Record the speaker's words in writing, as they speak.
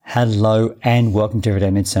Hello and welcome to Everyday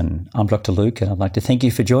Medicine. I'm Dr. Luke and I'd like to thank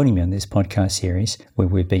you for joining me on this podcast series where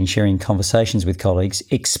we've been sharing conversations with colleagues,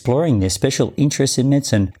 exploring their special interests in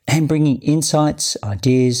medicine and bringing insights,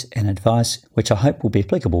 ideas and advice which I hope will be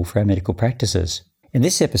applicable for our medical practices. In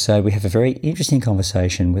this episode, we have a very interesting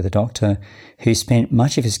conversation with a doctor who spent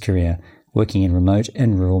much of his career working in remote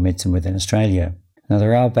and rural medicine within Australia. Now,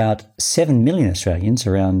 there are about 7 million Australians,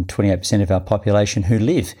 around 28% of our population, who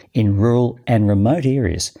live in rural and remote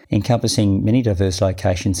areas, encompassing many diverse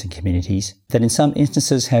locations and communities that in some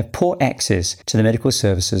instances have poor access to the medical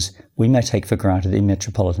services we may take for granted in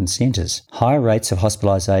metropolitan centres. Higher rates of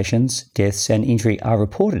hospitalisations, deaths and injury are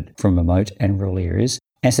reported from remote and rural areas,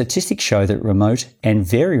 and statistics show that remote and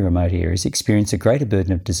very remote areas experience a greater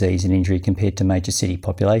burden of disease and injury compared to major city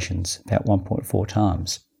populations, about 1.4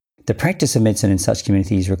 times. The practice of medicine in such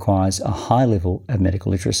communities requires a high level of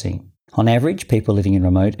medical literacy. On average, people living in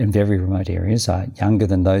remote and very remote areas are younger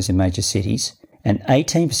than those in major cities, and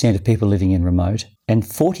 18% of people living in remote and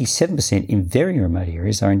 47% in very remote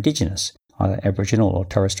areas are Indigenous, either Aboriginal or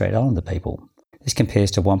Torres Strait Islander people. This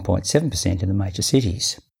compares to 1.7% in the major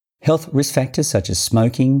cities. Health risk factors such as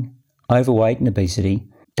smoking, overweight and obesity,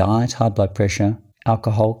 diet, high blood pressure,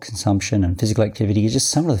 alcohol consumption and physical activity are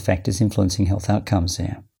just some of the factors influencing health outcomes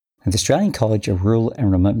there. And the Australian College of Rural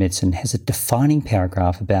and Remote Medicine has a defining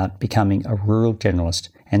paragraph about becoming a rural generalist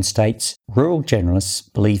and states, rural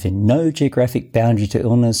generalists believe in no geographic boundary to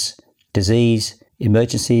illness, disease,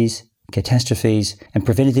 emergencies, catastrophes and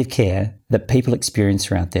preventative care that people experience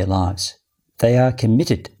throughout their lives. They are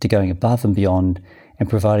committed to going above and beyond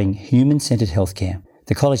and providing human-centred healthcare.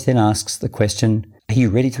 The college then asks the question, are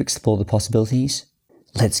you ready to explore the possibilities?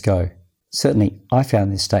 Let's go. Certainly, I found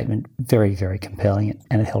this statement very, very compelling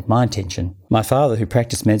and it held my attention. My father, who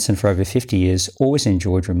practiced medicine for over 50 years, always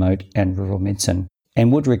enjoyed remote and rural medicine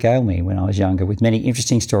and would regale me when I was younger with many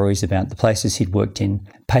interesting stories about the places he'd worked in,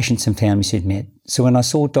 patients and families he'd met. So when I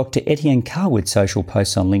saw Dr. Etienne Carwood's social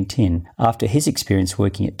posts on LinkedIn after his experience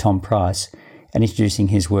working at Tom Price and introducing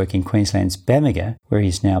his work in Queensland's Bamaga, where he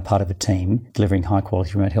is now part of a team delivering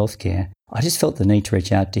high-quality remote healthcare, I just felt the need to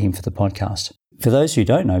reach out to him for the podcast. For those who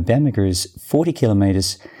don't know, Bamaga is 40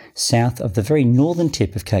 kilometres south of the very northern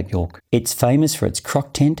tip of Cape York. It's famous for its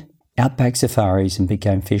croc tent, outback safaris and big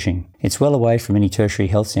game fishing. It's well away from any tertiary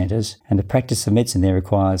health centres and the practice of medicine there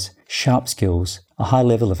requires sharp skills, a high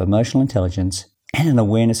level of emotional intelligence and an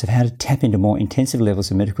awareness of how to tap into more intensive levels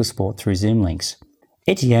of medical support through Zoom links.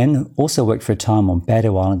 Etienne also worked for a time on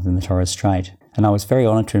Badu Island in the Torres Strait and I was very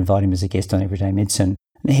honoured to invite him as a guest on Everyday Medicine.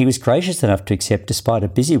 He was gracious enough to accept despite a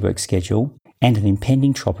busy work schedule and an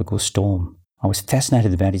impending tropical storm. I was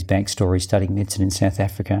fascinated about his backstory studying medicine in South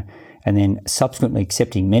Africa and then subsequently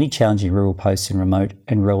accepting many challenging rural posts in remote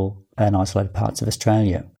and rural and isolated parts of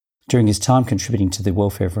Australia. During his time contributing to the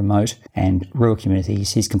welfare of remote and rural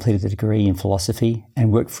communities, he's completed a degree in philosophy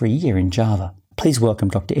and worked for a year in Java. Please welcome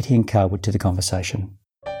Dr. Etienne Carwood to the conversation.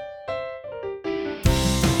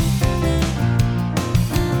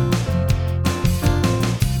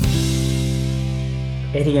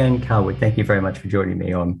 Etienne Carwood, thank you very much for joining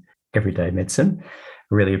me on Everyday Medicine. I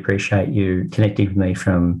really appreciate you connecting with me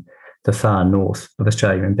from the far north of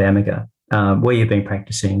Australia in Bamaga, where you've been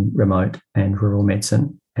practicing remote and rural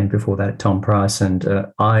medicine, and before that at Tom Price. And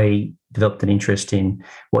I developed an interest in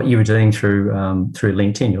what you were doing through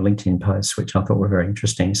LinkedIn, your LinkedIn posts, which I thought were very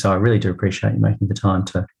interesting. So I really do appreciate you making the time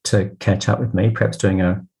to catch up with me, perhaps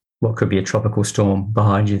doing what could be a tropical storm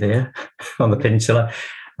behind you there on the peninsula.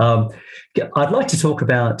 I'd like to talk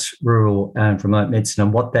about rural and remote medicine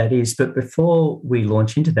and what that is, but before we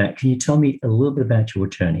launch into that, can you tell me a little bit about your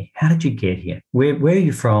journey? How did you get here? Where are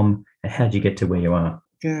you from and how did you get to where you are?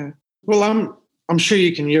 Yeah, well, I'm sure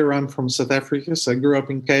you can hear I'm from South Africa, so I grew up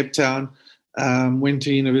in Cape Town, went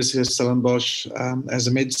to University of Stellenbosch as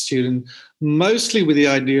a med student, mostly with the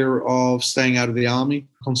idea of staying out of the army,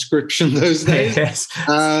 conscription those days. Yes.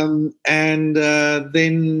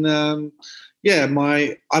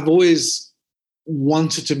 I've always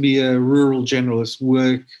wanted to be a rural generalist,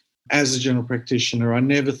 work as a general practitioner. I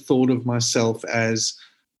never thought of myself as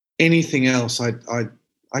anything else.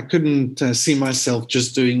 I couldn't see myself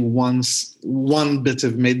just doing one bit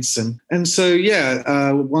of medicine. And so,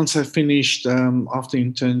 once I finished after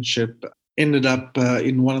internship, ended up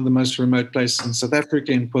in one of the most remote places in South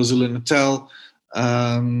Africa, in KwaZulu-Natal,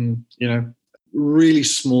 really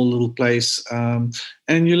small little place. And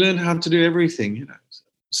you learn how to do everything,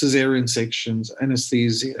 cesarean sections,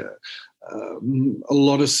 anesthesia, a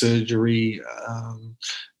lot of surgery.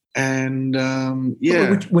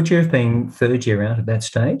 Would you have been third year out at that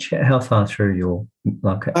stage? How far through your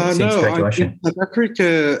since graduation? In South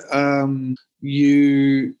Africa,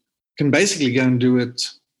 can basically go and do it,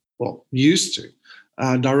 well, used to,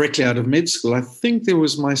 directly out of med school. I think there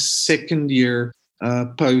was my second year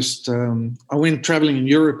post. I went traveling in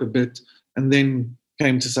Europe a bit and then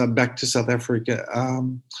came back to South Africa.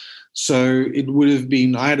 So it would have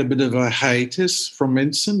been, I had a bit of a hiatus from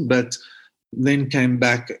medicine, but then came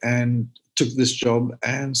back and took this job.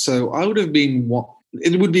 And so I would have been,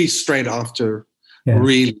 it would be straight after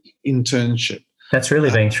really internship. That's really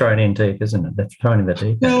being thrown in deep, isn't it? That's thrown in the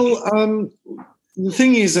deep. Well, the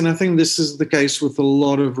thing is, and I think this is the case with a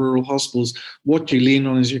lot of rural hospitals, what you lean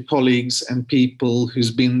on is your colleagues and people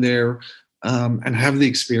who's been there and have the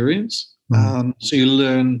experience. So you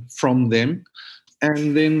learn from them.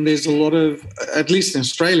 And then there's a lot of, at least in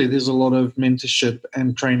Australia, there's a lot of mentorship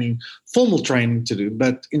and training, formal training to do.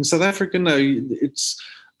 But in South Africa, no, it's,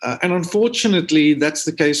 and unfortunately, that's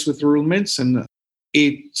the case with rural medicine.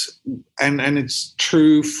 And it's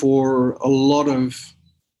true for a lot of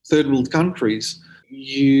third world countries.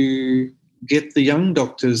 You get the young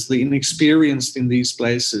doctors, the inexperienced in these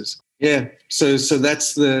places. Yeah, so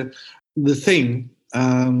that's the thing.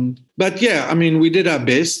 But yeah, I mean, we did our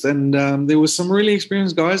best, and there were some really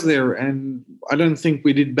experienced guys there, and I don't think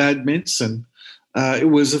we did bad medicine. It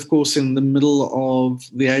was, of course, in the middle of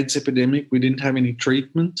the AIDS epidemic. We didn't have any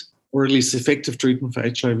treatment, or at least effective treatment for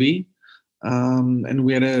HIV. And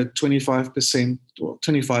we had a 25% or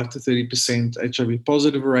 25 to 30% HIV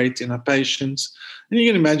positive rate in our patients. And you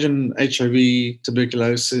can imagine HIV,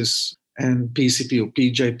 tuberculosis, and PCP or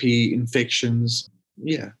PJP infections.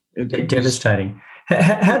 Yeah. Devastating.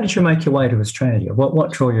 How did you make your way to Australia?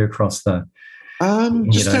 What drew you across the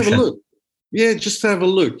just to have a look. Yeah, just to have a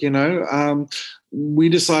look, we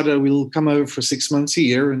decided we'll come over for 6 months a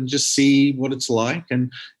year and just see what it's like,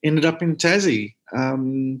 and ended up in Tassie,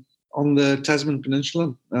 on the Tasman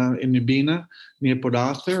Peninsula, in Nubina, near Port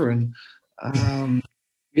Arthur. And I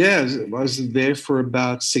was there for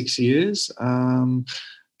about 6 years.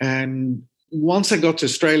 And once I got to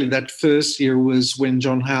Australia, that first year was when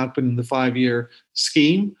John Howard put in the 5-year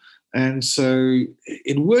scheme. And so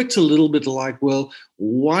it worked a little bit like, well,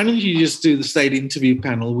 why don't you just do the state interview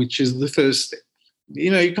panel, which is the first step?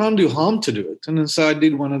 You can't do harm to do it. And so I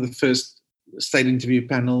did one of the first state interview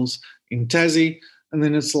panels in Tassie. And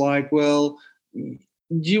then it's like, well, do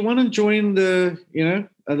you want to join the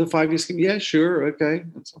 5-year scheme? Yeah, sure. Okay.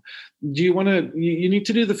 Do you want to, you need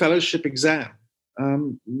to do the fellowship exam.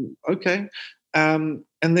 Okay. And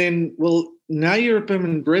then, well, now you're a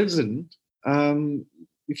permanent resident.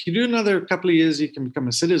 If you do another couple of years, you can become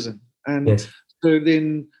a citizen. And so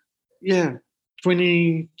then, 3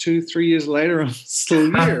 years later, I'm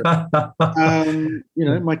still here.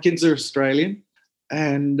 My kids are Australian,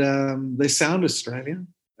 and they sound Australian,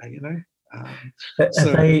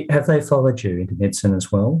 Have they followed you into medicine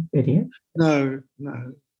as well, Eddie? No.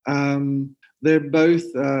 They're both,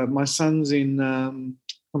 my son's in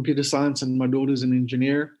computer science and my daughter's an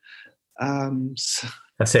engineer. I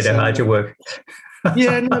said how hard you work.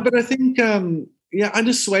 But I think, I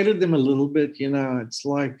dissuaded them a little bit. It's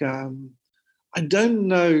like, I don't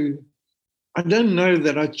know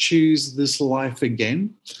that I choose this life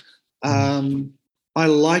again. I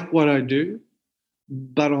like what I do,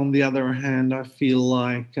 but on the other hand, I feel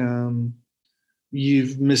like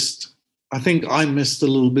I think I missed a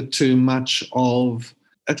little bit too much of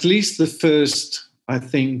at least the first, I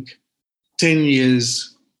think, 10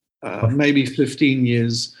 years, maybe 15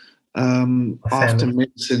 years after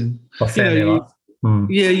medicine. Family life.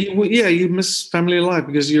 You miss family life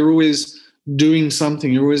because you're always doing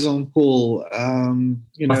something. You're always on call. I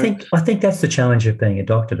think that's the challenge of being a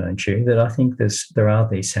doctor, don't you? That I think there are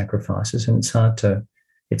these sacrifices, and it's hard to.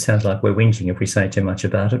 It sounds like we're whinging if we say too much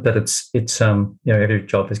about it, but it's every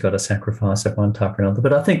job has got a sacrifice of one type or another.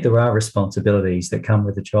 But I think there are responsibilities that come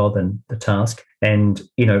with the job and the task, and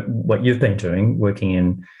what you've been doing, working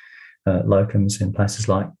in locums in places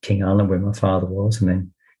like King Island, where my father was, and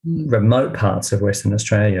then remote parts of Western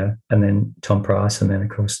Australia, and then Tom Price, and then of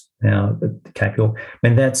course now the Cape York. I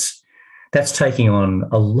mean, that's taking on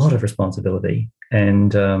a lot of responsibility,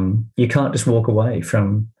 and you can't just walk away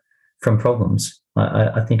from problems.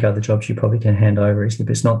 I think other jobs you probably can hand over easily,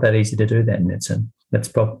 but it's not that easy to do that in medicine.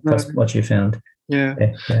 That's what you found. Yeah.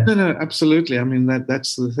 No, absolutely. I mean,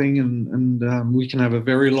 that's the thing, and we can have a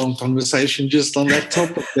very long conversation just on that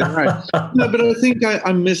topic. Right? No, but I think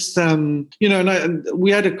I missed, and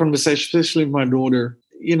we had a conversation, especially with my daughter,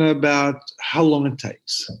 about how long it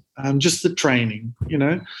takes, just the training.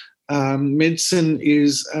 Medicine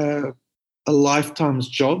is a lifetime's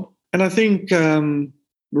job, and I think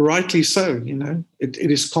rightly so. It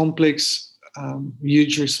is complex,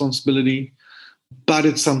 huge responsibility, but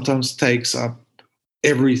it sometimes takes up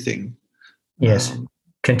everything. Yes.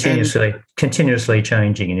 Continuously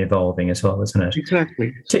changing and evolving as well, isn't it?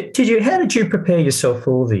 Exactly. How did you prepare yourself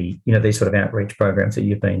for these sort of outreach programs that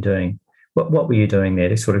you've been doing? What were you doing there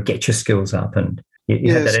to sort of get your skills up? And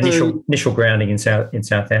you had that initial grounding in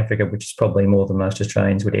South Africa, which is probably more than most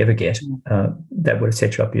Australians would ever get. That would have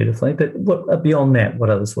set you up beautifully. But beyond that,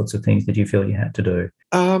 what other sorts of things did you feel you had to do?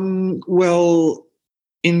 Well,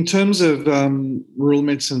 in terms of rural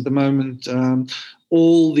medicine at the moment,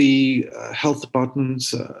 all the health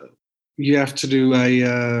departments, you have to do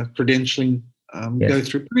a credentialing, go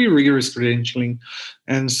through pretty rigorous credentialing.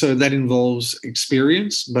 And so that involves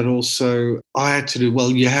experience, but also I had to do,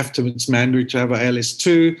 it's mandatory to have an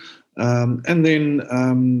ALS2. And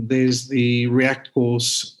then there's the REACT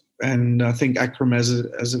course, and I think ACRM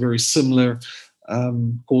has a very similar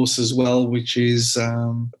course as well, which is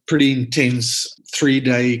pretty intense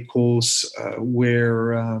 3-day course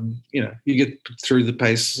where you get put through the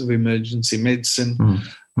paces of emergency medicine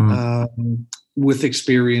with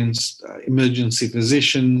experienced emergency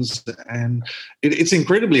physicians, and it's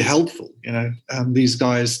incredibly helpful. These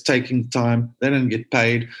guys taking time, they don't get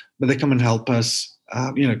paid, but they come and help us.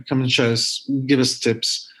 Come and show us, give us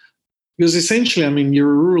tips, because essentially,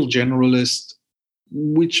 you're a rural generalist,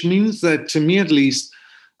 which means that, to me at least,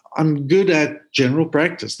 I'm good at general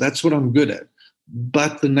practice. That's what I'm good at.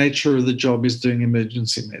 But the nature of the job is doing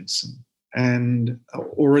emergency medicine,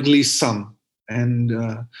 or at least some. And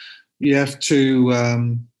you have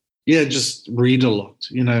to, just read a lot,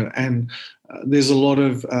 and there's a lot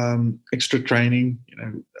of extra training.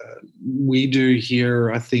 We do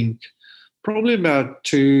here, I think, probably about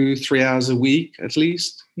 2-3 hours a week at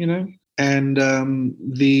least, and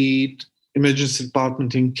the emergency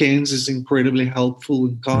department in Cairns is incredibly helpful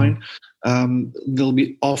and kind. There'll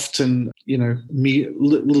be often,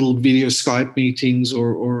 little video Skype meetings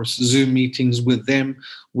or Zoom meetings with them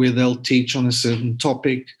where they'll teach on a certain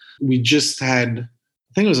topic. We just had,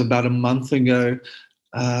 I think it was about a month ago,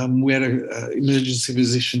 we had an emergency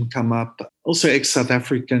physician come up, also ex-South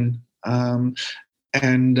African, and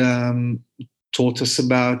taught us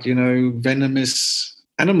about, venomous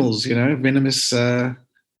animals, venomous...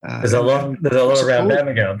 There's a lot around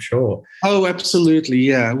Bamaga, I'm sure. Oh, absolutely,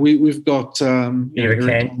 yeah. We've got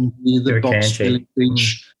the box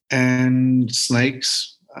jellyfish and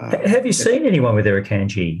snakes. Have you seen anyone with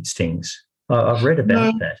irukandji stings? I've read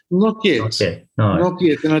about that. Not yet. No. Not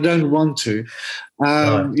yet, and I don't want to.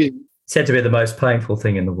 It's said to be the most painful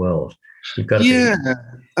thing in the world. You've got to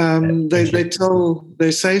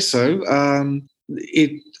they say so.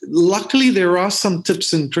 Luckily, there are some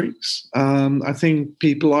tips and tricks. I think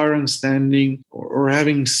people are understanding or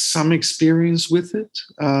having some experience with it.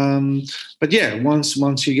 But yeah, once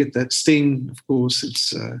you get that sting, of course,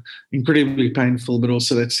 it's incredibly painful, but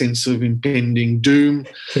also that sense of impending doom.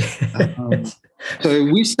 So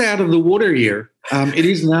we stay out of the water here. It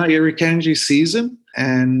is now irukandji season,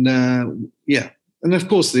 and and of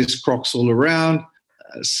course there's crocs all around.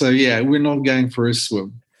 So yeah, we're not going for a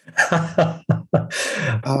swim.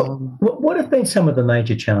 What have been some of the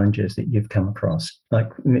major challenges that you've come across,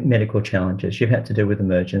 like medical challenges? You've had to do with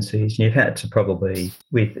emergencies. You've had to probably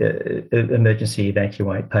emergency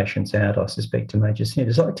evacuate patients out, I suspect, to major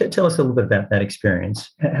centres. Tell us a little bit about that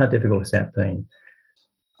experience. How difficult has that been?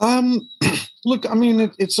 Look,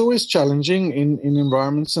 it's always challenging in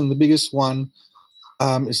environments, and the biggest one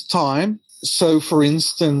is time. So, for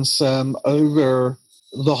instance, over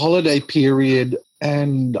the holiday period,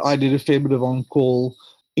 and I did a fair bit of on-call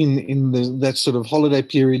in that sort of holiday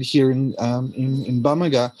period here in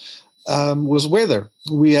Bamaga, was weather.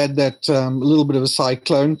 We had that little bit of a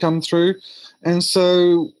cyclone come through, and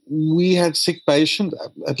so we had sick patients,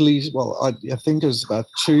 at least, I think it was about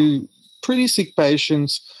 2 pretty sick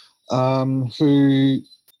patients who,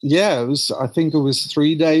 I think it was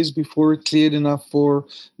 3 days before it cleared enough for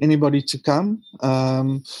anybody to come.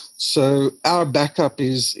 So our backup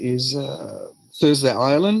is Thursday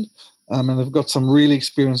Island, and they've got some really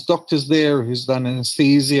experienced doctors there who's done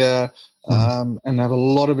anesthesia and have a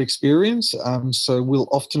lot of experience. So we'll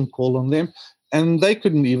often call on them, and they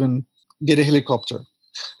couldn't even get a helicopter.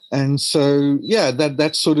 And so,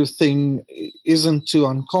 that sort of thing isn't too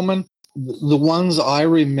uncommon. The ones I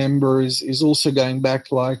remember is also going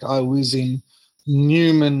back, like I was in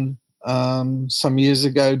Newman some years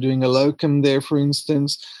ago doing a locum there, for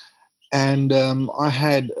instance, and I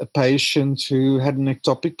had a patient who had an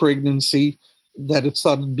ectopic pregnancy that had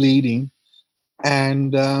started bleeding,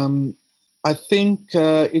 and I think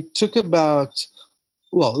it took about,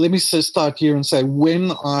 let me start here and say,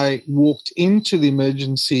 when I walked into the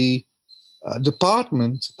emergency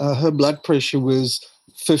department, her blood pressure was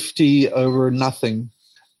 50 over nothing.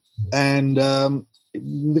 And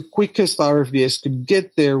the quickest RFDS could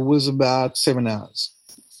get there was about 7 hours.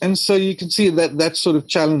 And so you can see that sort of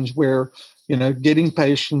challenge where, getting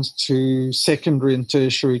patients to secondary and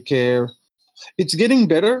tertiary care, it's getting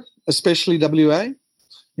better, especially WA.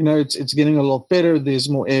 It's getting a lot better. There's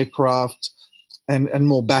more aircraft and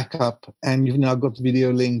more backup, and you've now got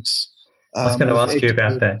video links. I was going to ask you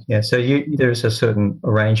about that. Yeah, so there's a certain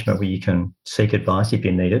arrangement where you can seek advice if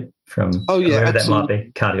you need it from whoever that might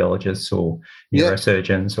be, cardiologists or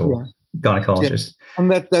neurosurgeons or gynecologists. And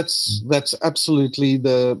that's absolutely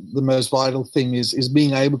the most vital thing is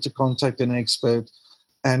being able to contact an expert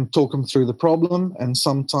and talk them through the problem. And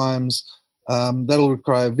sometimes that'll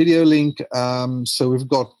require a video link. So we've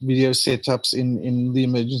got video setups in the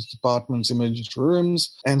emergency departments, emergency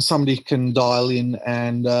rooms, and somebody can dial in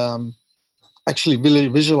and actually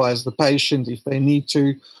visualize the patient if they need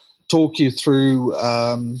to, talk you through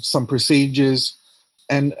some procedures,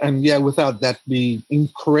 and without that be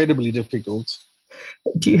incredibly difficult.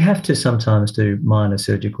 Do you have to sometimes do minor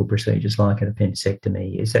surgical procedures like an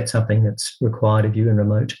appendectomy? Is that something that's required of you in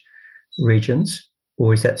remote regions,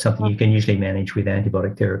 or is that something you can usually manage with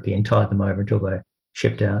antibiotic therapy and tide them over until they're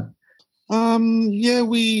shipped out?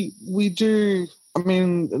 We do. I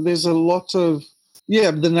mean, there's a lot of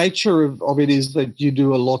the nature of it is that you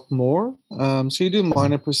do a lot more. So you do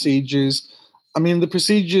minor procedures. I mean, the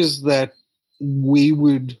procedures that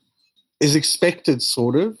is expected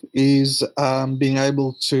sort of is being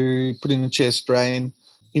able to put in a chest drain,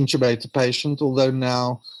 intubate the patient, although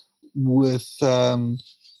now with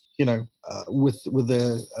with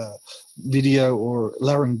the video or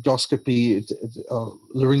laryngoscopy,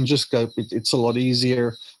 laryngoscope, it's a lot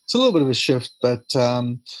easier. It's a little bit of a shift, but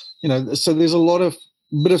so there's a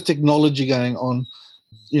bit of technology going on,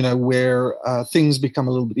 where things become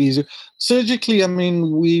a little bit easier. Surgically, I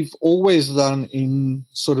mean, we've always done in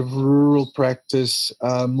sort of rural practice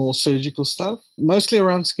more surgical stuff, mostly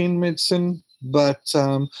around skin medicine, but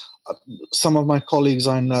some of my colleagues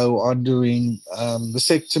I know are doing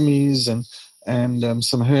vasectomies and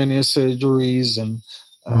some hernia surgeries and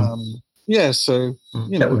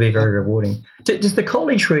that would be very rewarding. Does the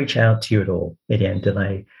college reach out to you at all, Etienne? Do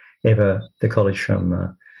they ever, the college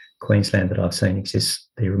from Queensland that I've seen exists,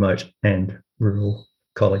 the remote and rural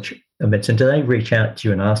college of medicine, do they reach out to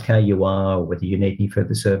you and ask how you are or whether you need any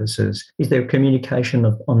further services? Is there communication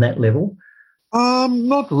on that level?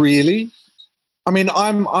 Not really. I mean,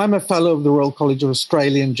 I'm a fellow of the Royal College of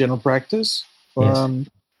Australian General Practice, the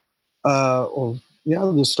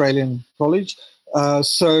Australian College.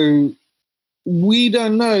 So we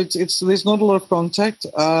don't know. There's not a lot of contact.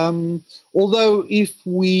 Although if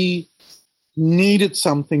we needed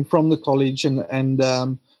something from the college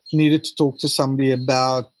and needed to talk to somebody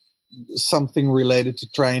about something related to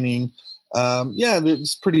training,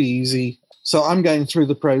 it's pretty easy. So I'm going through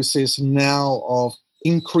the process now of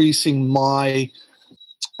increasing going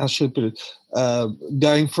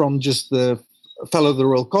from just the fellow of the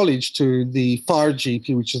Royal College to the FAR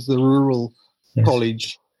GP, which is the rural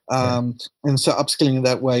college. And so upskilling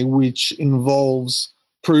that way, which involves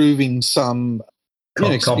proving some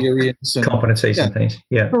experience and competencies and things.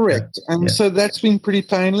 Yeah, correct. And so that's been pretty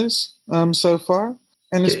painless so far,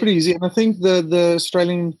 and it's pretty easy. And I think the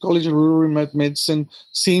Australian College of Rural Remote Medicine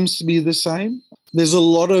seems to be the same. There's a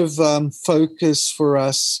lot of focus for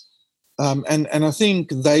us, and I think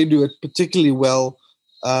they do it particularly well.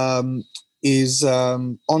 Is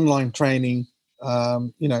online training,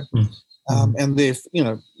 and if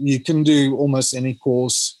you can do almost any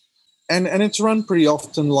course, and it's run pretty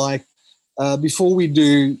often. Like before we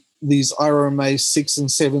do these IRMA 6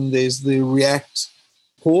 and 7, there's the React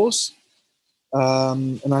course,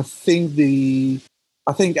 and I think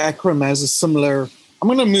Akram has a similar. I'm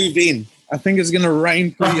going to move in. I think it's going to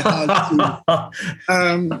rain pretty hard.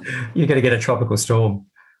 You're going to get a tropical storm.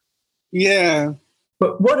 Yeah.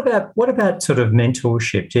 But what about sort of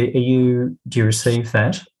mentorship? Do you receive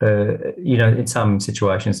that? In some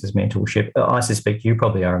situations there's mentorship. I suspect you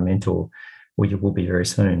probably are a mentor, or you will be very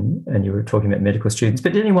soon. And you were talking about medical students.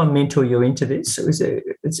 But did anyone mentor you into this?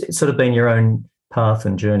 It's sort of been your own path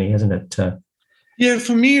and journey, hasn't it? Yeah,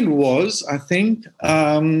 for me it was, I think.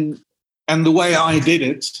 And the way I did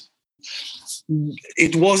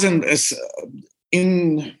it wasn't as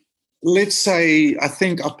let's say, I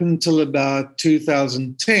think up until about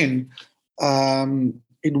 2010,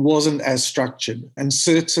 it wasn't as structured. And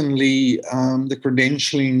certainly the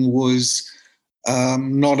credentialing was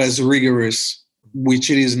not as rigorous, which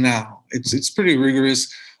it is now. It's pretty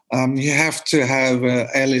rigorous. You have to have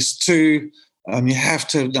ALS2. You have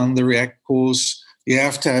to have done the React course. You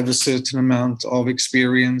have to have a certain amount of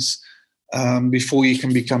experience before you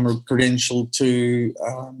can become a credential to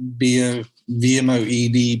be a VMO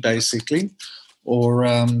ED, basically, or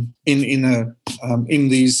in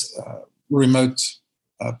these remote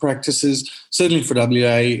practices. Certainly for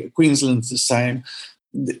WA, Queensland's the same.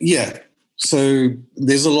 Yeah. So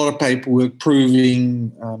there's a lot of paperwork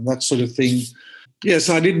proving that sort of thing. Yeah.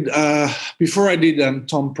 So I did before I did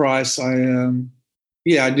Tom Price. I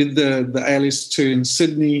did the ALS2 in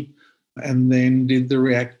Sydney, and then did the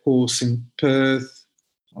REACT course in Perth.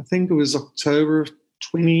 I think it was October of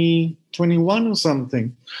 2021 or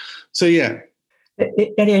something. So yeah.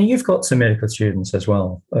 Eddie, and you've got some medical students as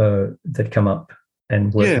well that come up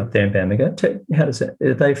and work up there in Bamaga. How does that?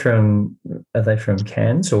 Are they from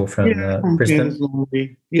Cairns or from Brisbane? Cairns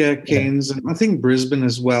normally. Yeah, Cairns, and I think Brisbane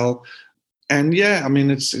as well. And I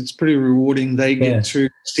mean it's pretty rewarding. They get to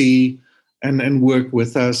see and work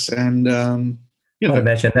with us, and I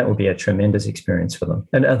imagine that would be a tremendous experience for them.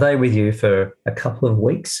 And are they with you for a couple of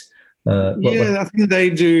weeks? I think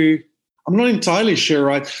they do. I'm not entirely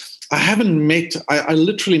sure. I haven't met. I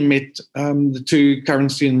literally met the two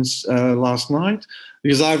current students last night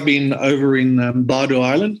because I've been over in Bardo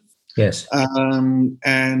Island. Yes.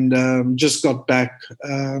 And just got back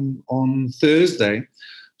on Thursday.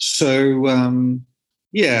 So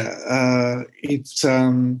it's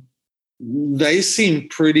they seem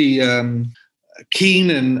pretty keen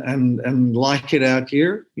and like it out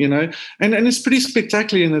here, and it's pretty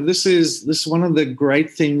spectacular. This is one of the great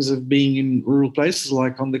things of being in rural places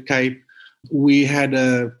like on the Cape. We had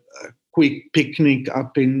a quick picnic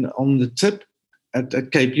up on the tip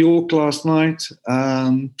at Cape York last night.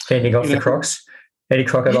 Fending off the crocs, any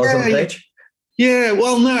crocodiles on the beach? Yeah,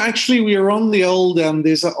 well, no, actually, we are on the old.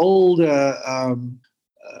 There's an old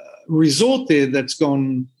resort there that's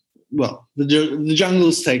gone. Well, the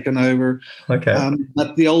jungle's taken over. Okay.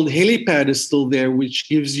 But the old helipad is still there, which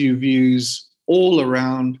gives you views all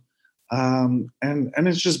around, and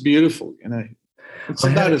it's just beautiful. It's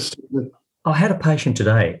I had a patient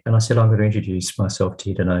today, and I said I'm going to introduce myself to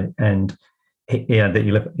you today, and that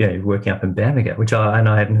you live, working up in Bamaga, which I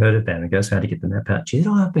hadn't heard of Bamaga, so I had to get the map out. She said,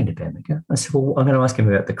 I've been to Bamaga. I said, well, I'm going to ask him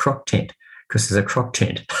about the croc tent because there's a croc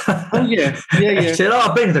tent. Oh yeah. She said,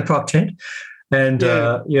 I've been to the croc tent. And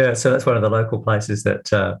so that's one of the local places that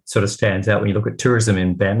sort of stands out when you look at tourism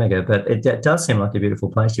in Bamaga. But it does seem like a beautiful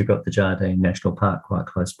place. You've got the Jardine National Park quite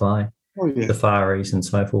close by, safaris and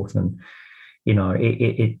so forth. And,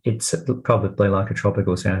 it's probably like a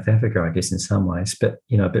tropical South Africa, I guess, in some ways, but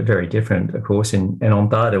very different, of course. And on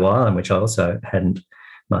Bardo Island, which I also hadn't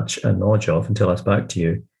much knowledge of until I spoke to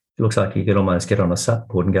you, it looks like you could almost get on a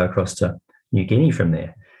supboard and go across to New Guinea from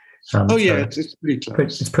there. It's pretty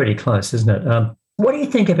close. It's pretty close, isn't it? What do you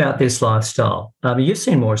think about this lifestyle? You've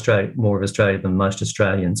seen more of Australia than most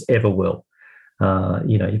Australians ever will.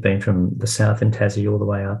 You've been from the south in Tassie all the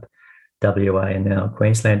way up, WA and now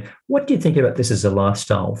Queensland. What do you think about this as a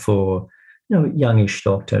lifestyle for, youngish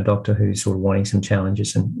doctor who's sort of wanting some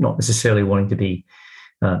challenges and not necessarily wanting to be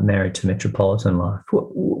married to metropolitan life?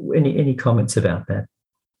 Any comments about that?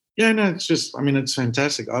 Yeah, no, it's just, it's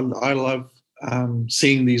fantastic. I love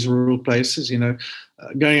seeing these rural places,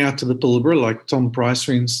 going out to the Pilbara, like Tom Price,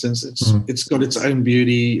 for instance, it's got its own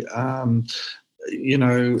beauty, and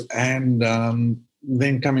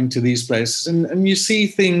then coming to these places and you see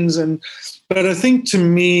things. But I think to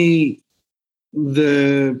me,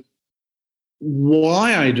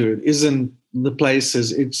 why I do it isn't the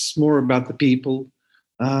places, it's more about the people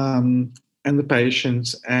and the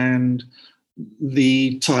patients and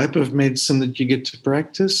the type of medicine that you get to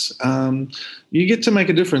practice. You get to make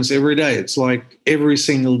a difference every day. It's like every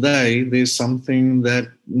single day there's something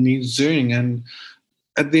that needs doing. And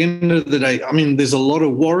at the end of the day, there's a lot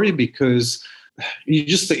of worry because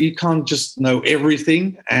you can't just know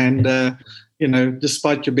everything. And,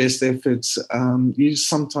 despite your best efforts, you just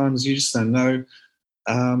don't know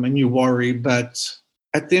and you worry. But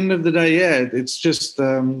at the end of the day, it's just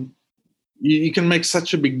you can make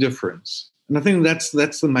such a big difference. And I think that's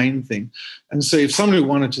the main thing. And so if somebody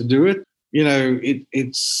wanted to do it,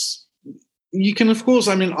 it's you can, of course,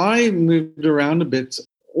 I moved around a bit,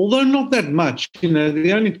 although not that much.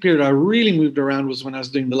 The only period I really moved around was when I was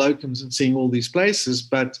doing the locums and seeing all these places.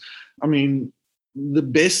 But, the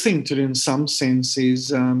best thing to do in some sense is,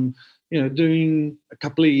 doing a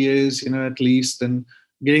couple of years, at least, and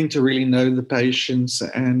getting to really know the patients.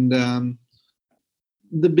 And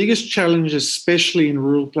the biggest challenge, especially in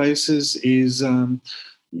rural places, is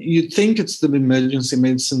you'd think it's the emergency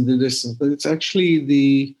medicine, the distance, but it's actually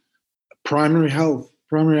the primary health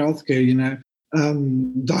care.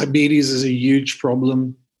 Diabetes is a huge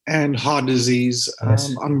problem. and heart disease.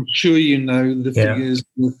 Yes. I'm sure you know the Yeah. figures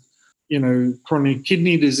with, chronic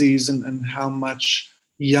kidney disease and how much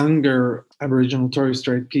younger Aboriginal and Torres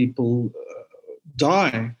Strait people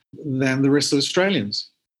die than the rest of Australians.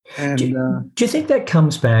 And Do you think that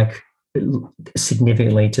comes back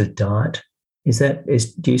significantly to diet? Do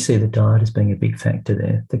you see the diet as being a big factor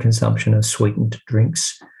there? The consumption of sweetened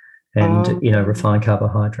drinks and refined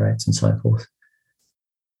carbohydrates and so forth.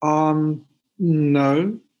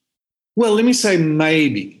 No. Well, let me say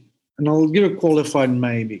maybe, and I'll give a qualified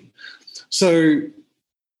maybe. So,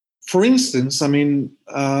 for instance, here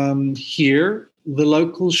the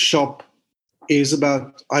local shop is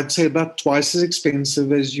I'd say about twice as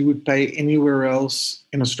expensive as you would pay anywhere else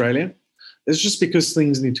in Australia. It's just because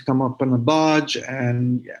things need to come up on a barge,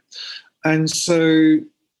 and so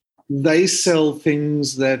they sell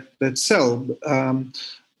things that sell.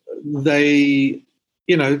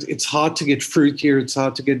 It's hard to get fruit here. It's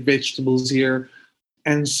hard to get vegetables here.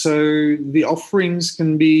 And so the offerings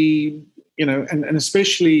can be, and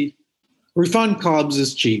especially refined carbs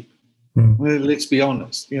is cheap. Mm. Let's be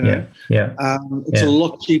honest, Yeah. It's a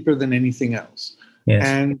lot cheaper than anything else. Yes.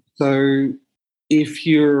 And so if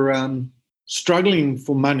you're struggling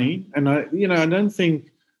for money, and I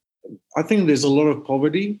think there's a lot of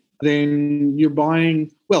poverty, then you're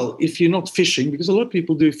buying, well, if you're not fishing, because a lot of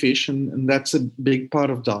people do fish and that's a big part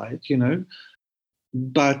of diet,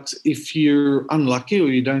 but if you're unlucky or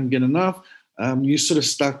you don't get enough, you're sort of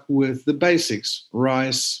stuck with the basics,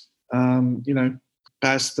 rice,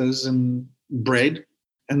 pastas and bread,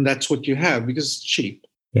 and that's what you have because it's cheap.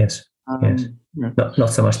 Yes. Yes. Not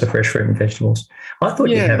so much the fresh fruit and vegetables. I thought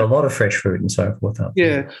you had a lot of fresh fruit and so forth.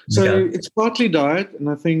 So it's partly diet, and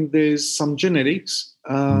I think there's some genetics.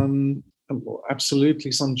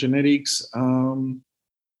 Absolutely, some genetics. I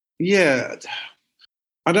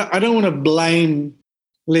don't want to blame,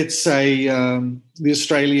 let's say, the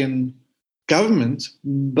Australian government,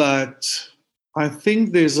 but I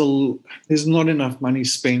think there's not enough money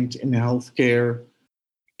spent in healthcare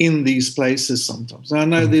in these places sometimes. And I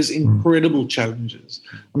know there's incredible challenges.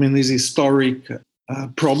 There's historic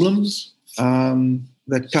problems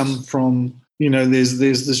that come from, there's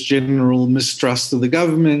this general mistrust of the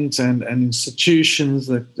government and institutions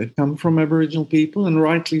that come from Aboriginal people, and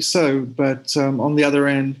rightly so. But on the other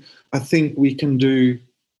end, I think we can do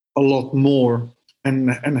a lot more and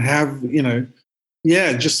have,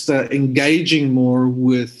 just engaging more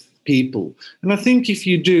with people. And I think if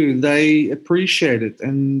you do, they appreciate it.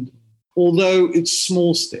 And although it's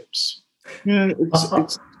small steps,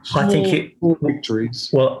 it's small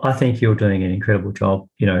victories. Well, I think you're doing an incredible job.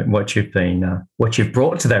 What you've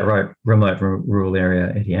brought to that remote rural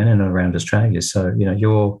area, Etienne, and around Australia. So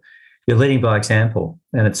you're leading by example,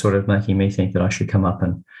 and it's sort of making me think that I should come up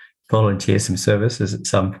and volunteer some services at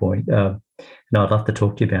some point. I'd love to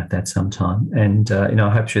talk to you about that sometime. And I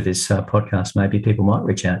hope through this podcast, maybe people might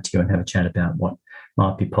reach out to you and have a chat about what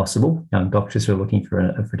might be possible. Young doctors who are looking for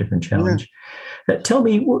a different challenge. Yeah. Tell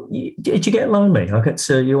me, did you get lonely?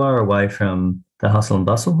 You are away from the hustle and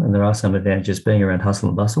bustle, and there are some advantages being around hustle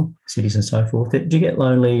and bustle, cities and so forth. Did you get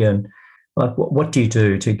lonely, and what do you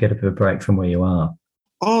do to get a bit of a break from where you are?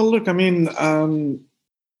 Oh, look,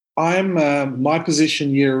 my position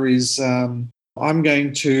here is I'm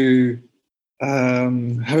going to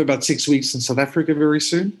have about 6 weeks in South Africa very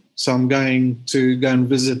soon. So I'm going to go and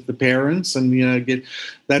visit the parents and, get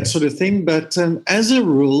that sort of thing. But as a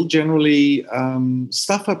rule, generally,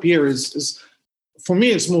 stuff up here is, for me,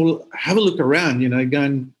 it's more have a look around, go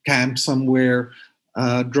and camp somewhere,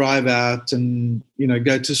 drive out and,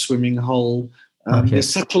 go to swimming hole. There's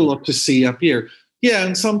such a lot to see up here. Yeah,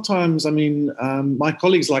 and sometimes, my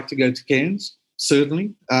colleagues like to go to Cairns,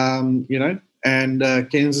 certainly, and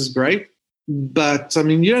Cairns is great. But,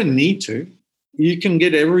 you don't need to. You can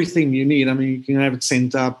get everything you need. You can have it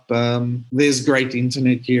sent up. There's great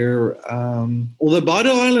internet here. Although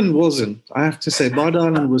Bardo Island wasn't. I have to say, Bardo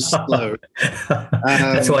Island was slow.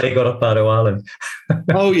 That's why you got off Bardo Island.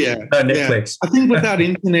 Oh, yeah. No Netflix. Yeah. I think without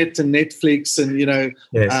internet and Netflix and,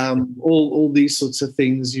 all these sorts of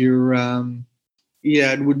things, you're,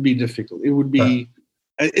 it would be difficult. It would be,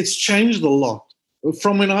 it's changed a lot.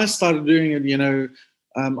 From when I started doing it,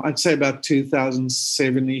 I'd say about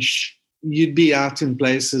 2007-ish, you'd be out in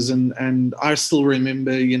places and I still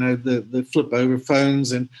remember, the flip over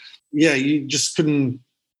phones and you just couldn't,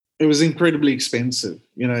 it was incredibly expensive,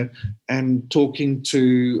 and talking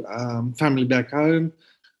to family back home.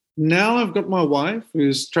 Now I've got my wife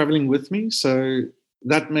who's traveling with me, so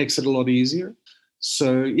that makes it a lot easier.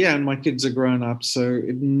 So, and my kids are grown up, so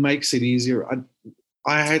it makes it easier.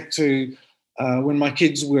 I had to, when my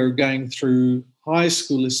kids were going through high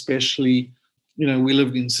school especially, we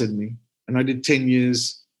lived in Sydney, and I did 10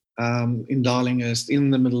 years in Darlinghurst in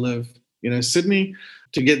the middle of, Sydney,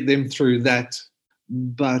 to get them through that.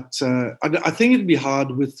 But I think it'd be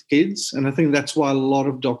hard with kids, and I think that's why a lot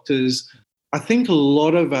of doctors, I think a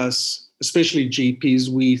lot of us, especially GPs,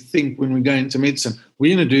 we think when we go into medicine,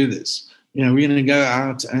 we're going to do this. We're going to go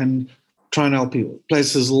out and try and help people.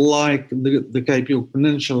 Places like the Cape York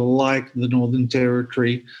Peninsula, like the Northern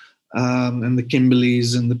Territory, and the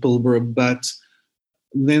Kimberleys and the Pilbara. But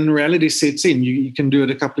then reality sets in. You can do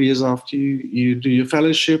it a couple of years after you do your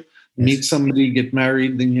fellowship, meet somebody, get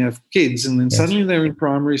married, then you have kids, and then suddenly they're in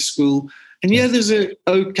primary school. And there's a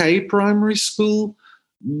okay primary school,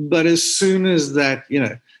 but as soon as that,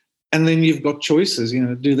 and then you've got choices,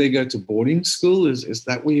 do they go to boarding school? Is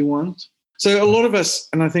that what you want? So a lot of us,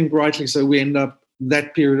 and I think rightly so, we end up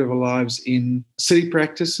that period of our lives in city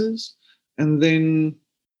practices. And then,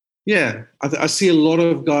 I see a lot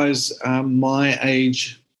of guys my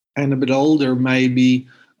age and a bit older maybe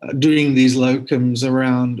doing these locums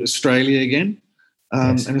around Australia again,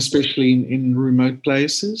 and especially in remote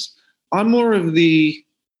places. I'm more of the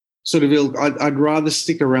sort of ilk. I'd rather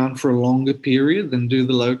stick around for a longer period than do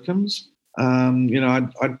the locums.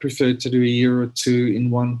 I'd prefer to do a year or two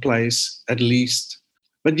in one place at least.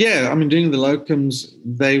 But doing the locums,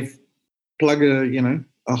 they've plugged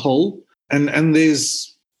a hole. And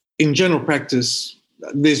there's, in general practice,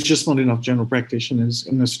 there's just not enough general practitioners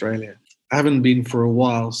in Australia. I haven't been for a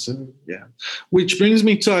while, so yeah. Which brings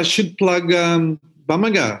me to, I should plug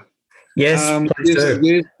Bamaga. Yes,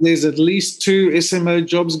 there's at least 2 SMO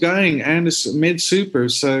jobs going and a Med Super.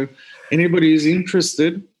 So anybody who's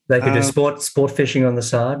interested, they could do sport fishing on the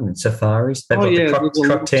side and safaris. They've got the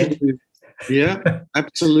truck tent. Yeah,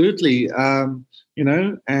 absolutely. And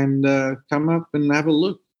come up and have a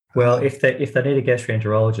look. Well, if they need a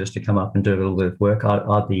gastroenterologist to come up and do a little bit of work,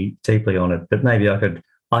 I'd be deeply honoured. But maybe I could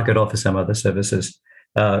offer some other services.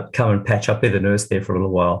 Come and patch up with a nurse there for a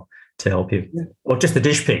little while to help you, or just the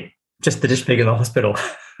dish pig in the hospital.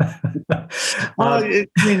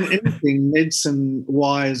 Anything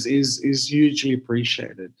medicine-wise is hugely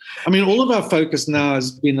appreciated. All of our focus now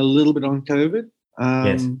has been a little bit on COVID.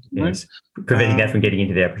 Yes. Preventing that from getting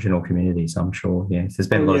into the Aboriginal communities, I'm sure. Yes, there's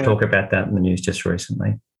been a lot of talk about that in the news just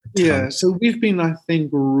recently. But, so we've been, I think,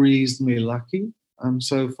 reasonably lucky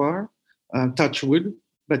so far. Touch wood,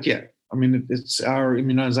 but it's our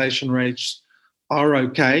immunisation rates are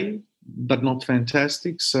okay, but not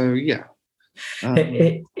fantastic. So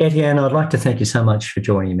Etienne, I'd like to thank you so much for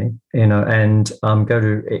joining me. And go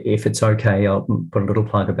to, if it's okay, I'll put a little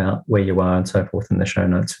plug about where you are and so forth in the show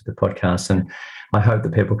notes of the podcast. And I hope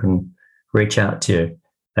that people can reach out to you.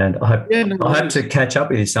 And I hope to catch up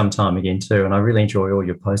with you sometime again too. And I really enjoy all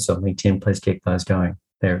your posts on LinkedIn. Please keep those going.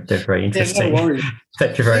 They're very interesting. No worries.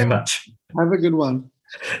 Thank you very much. Have a good one.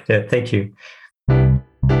 Yeah, thank you.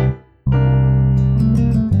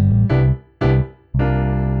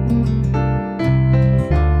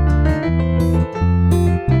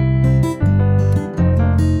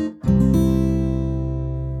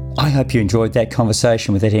 I hope you enjoyed that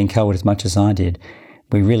conversation with Etienne Colwood as much as I did.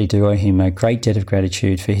 We really do owe him a great debt of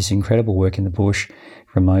gratitude for his incredible work in the bush,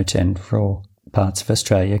 remote and rural parts of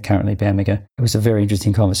Australia, currently Bamaga. It was a very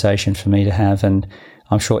interesting conversation for me to have, and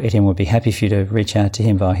I'm sure Etienne would be happy for you to reach out to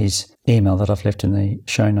him via his email that I've left in the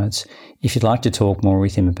show notes if you'd like to talk more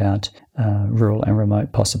with him about rural and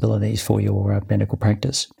remote possibilities for your medical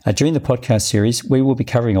practice. During the podcast series, we will be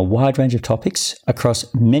covering a wide range of topics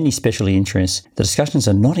across many specialty interests. The discussions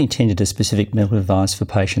are not intended as specific medical advice for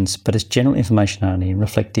patients, but as general information only and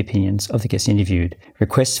reflect the opinions of the guests interviewed.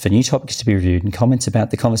 Requests for new topics to be reviewed and comments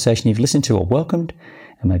about the conversation you've listened to are welcomed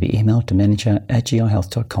and may be emailed to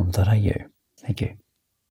manager@gihealth.com.au. Thank you.